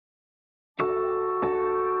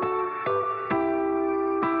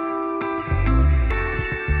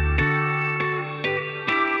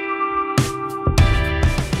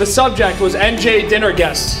The subject was NJ dinner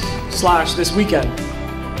guest / this weekend.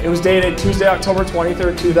 It was dated Tuesday, October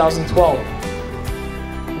 23rd,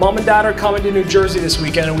 2012. Mom and Dad are coming to New Jersey this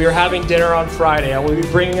weekend, and we are having dinner on Friday. I will be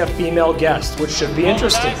bringing a female guest, which should be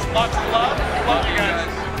interesting. Lots of love. Love you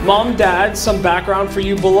guys. Mom, Dad, some background for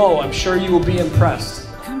you below. I'm sure you will be impressed.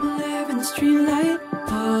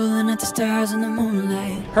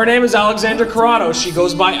 Her name is Alexandra Corrado. She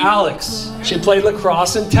goes by Alex. She played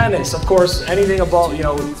lacrosse and tennis. Of course, anything about,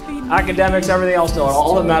 academics, everything else, no.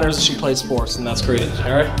 All that matters is she played sports, and that's great,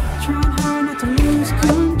 all right?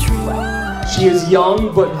 She is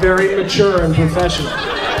young, but very mature and professional.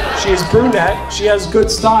 She is brunette. She has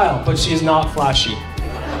good style, but she is not flashy.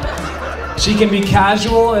 She can be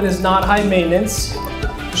casual and is not high maintenance.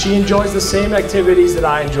 She enjoys the same activities that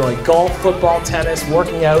I enjoy: golf, football, tennis,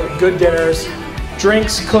 working out, good dinners,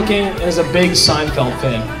 drinks, cooking, and is a big Seinfeld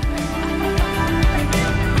fan.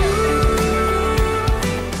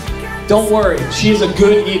 Don't worry, she is a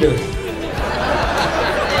good eater.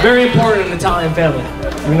 Very important in an Italian family.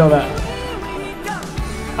 We know that.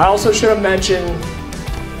 I also should have mentioned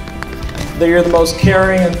that you're the most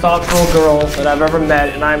caring and thoughtful girl that I've ever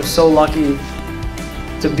met, and I'm so lucky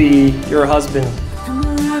to be your husband.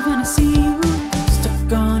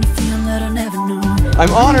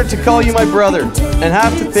 I'm honored to call you my brother and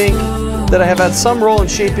have to think that I have had some role in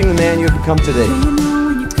shaping the man you have become today.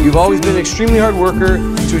 You've always been an extremely hard worker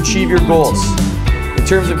to achieve your goals. In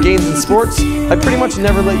terms of gains in sports, I pretty much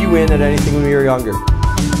never let you win at anything when we were younger.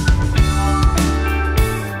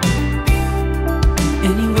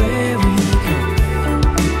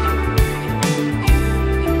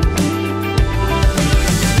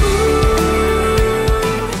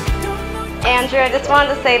 Andrew, I just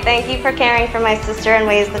wanted to say thank you for caring for my sister in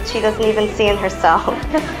ways that she doesn't even see in herself.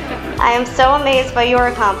 I am so amazed by your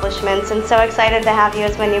accomplishments and so excited to have you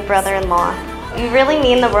as my new brother-in-law. You really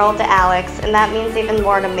mean the world to Alex, and that means even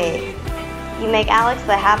more to me. You make Alex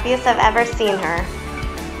the happiest I've ever seen her.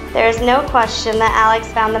 There is no question that Alex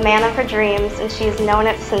found the man of her dreams, and she's known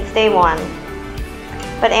it since day one.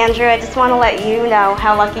 But Andrew, I just want to let you know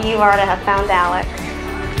how lucky you are to have found Alex.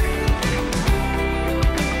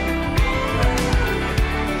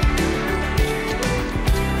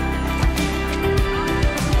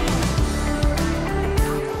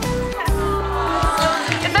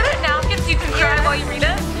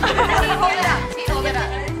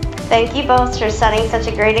 Thank you both for setting such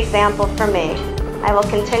a great example for me. I will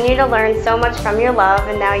continue to learn so much from your love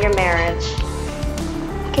and now your marriage.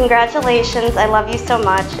 Congratulations, I love you so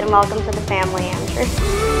much, and welcome to the family, Andrew.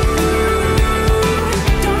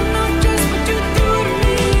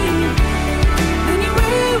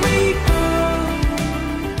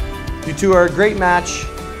 You two are a great match,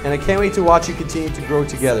 and I can't wait to watch you continue to grow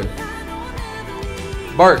together.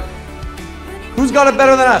 Bart, who's got it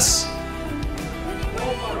better than us?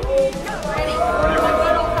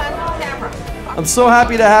 I'm so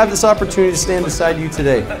happy to have this opportunity to stand beside you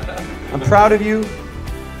today. I'm proud of you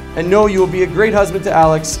and know you will be a great husband to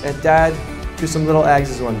Alex and dad to some little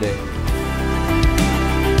Agses one day.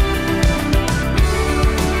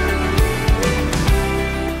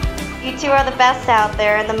 You two are the best out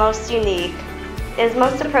there and the most unique. It is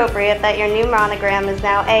most appropriate that your new monogram is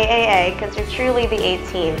now AAA because you're truly the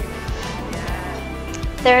 18.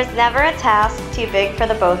 There is never a task too big for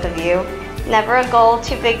the both of you, never a goal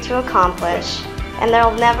too big to accomplish, and there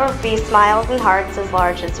will never be smiles and hearts as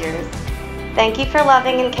large as yours. Thank you for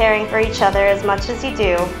loving and caring for each other as much as you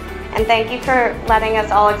do, and thank you for letting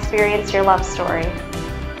us all experience your love story.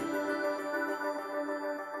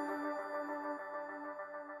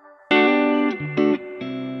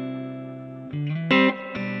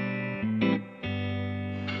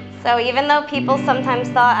 So even though people sometimes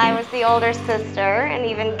thought I was the older sister and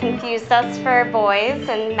even confused us for boys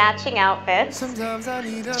and matching outfits,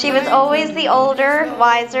 she was always the older,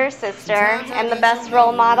 wiser sister and the best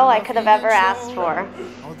role model I could have ever asked for.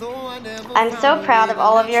 I'm so proud of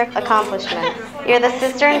all of your accomplishments. You're the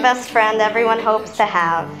sister and best friend everyone hopes to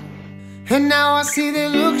have. And now I see the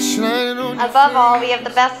look shining on. Above all, we have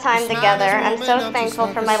the best time together. I'm so thankful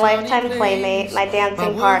for my lifetime playmate, my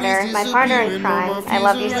dancing partner, my partner in crime. I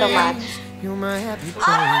love you so much. You're my happy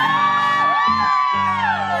time.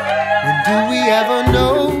 When do we ever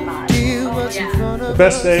know, dear, what's in front of us? The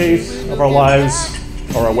best days of our lives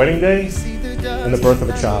are our wedding day and the birth of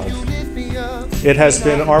a child. It has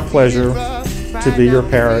been our pleasure to be your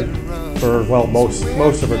parent for, well, most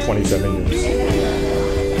of her 27 years.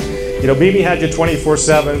 You know, Mimi had you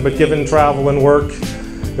 24/7, but given travel and work,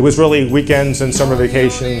 it was really weekends and summer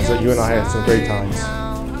vacations that you and I had some great times.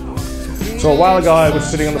 So a while ago, I was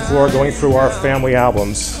sitting on the floor going through our family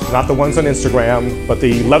albums, not the ones on Instagram, but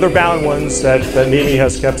the leather-bound ones that Mimi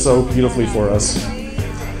has kept so beautifully for us.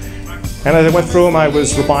 And as I went through them, I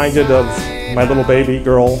was reminded of my little baby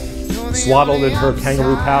girl, swaddled in her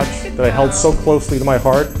kangaroo pouch that I held so closely to my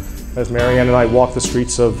heart as Marianne and I walked the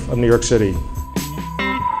streets of New York City.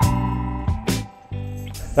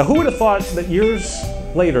 Now, who would have thought that years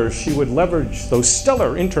later she would leverage those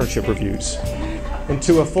stellar internship reviews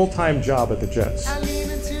into a full-time job at the Jets?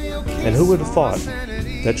 And who would have thought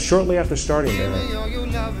that shortly after starting there,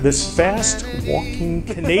 this fast-walking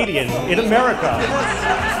Canadian in America.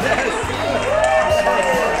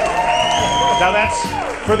 Now that's,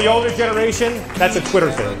 for the older generation, that's a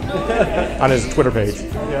Twitter thing, on his Twitter page.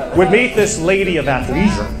 Would meet this lady of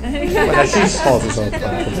athleisure, as she calls herself.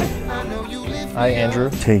 I, Andrew,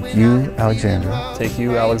 take you, Alexandra,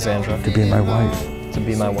 to be my wife.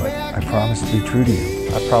 I promise to be true to you.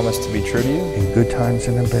 I promise to be true to you. In good times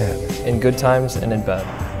and in bad. In good times and in bad.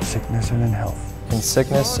 Sickness and in health. In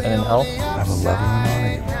sickness and in health. I will love you and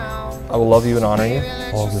honor you. I will love you and honor you.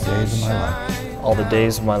 All the days of my life. All the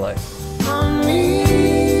days of my life.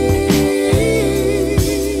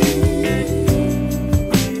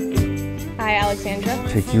 I, Alexandra,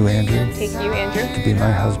 take you, Andrew, to be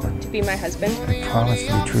my husband. I promise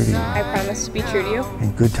to be true to you. I promise to be true to you.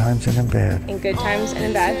 In good times and in bad. In good times and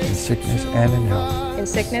in bad. In sickness and in health. In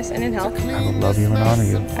sickness and in health. I will love you and honor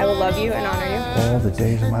you. I will love you and honor you. All the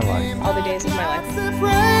days of my life. All the days of my life.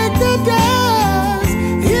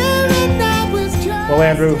 Well,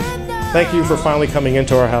 Andrew, thank you for finally coming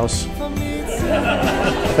into our house.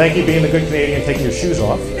 Thank you being the good Canadian and taking your shoes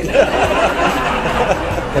off.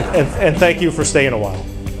 And thank you for staying a while.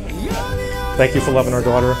 Thank you for loving our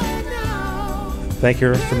daughter. Thank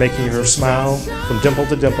you for making her smile from dimple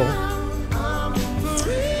to dimple.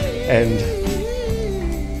 And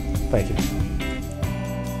thank you.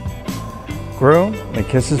 Groom, and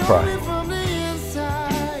kiss his bride.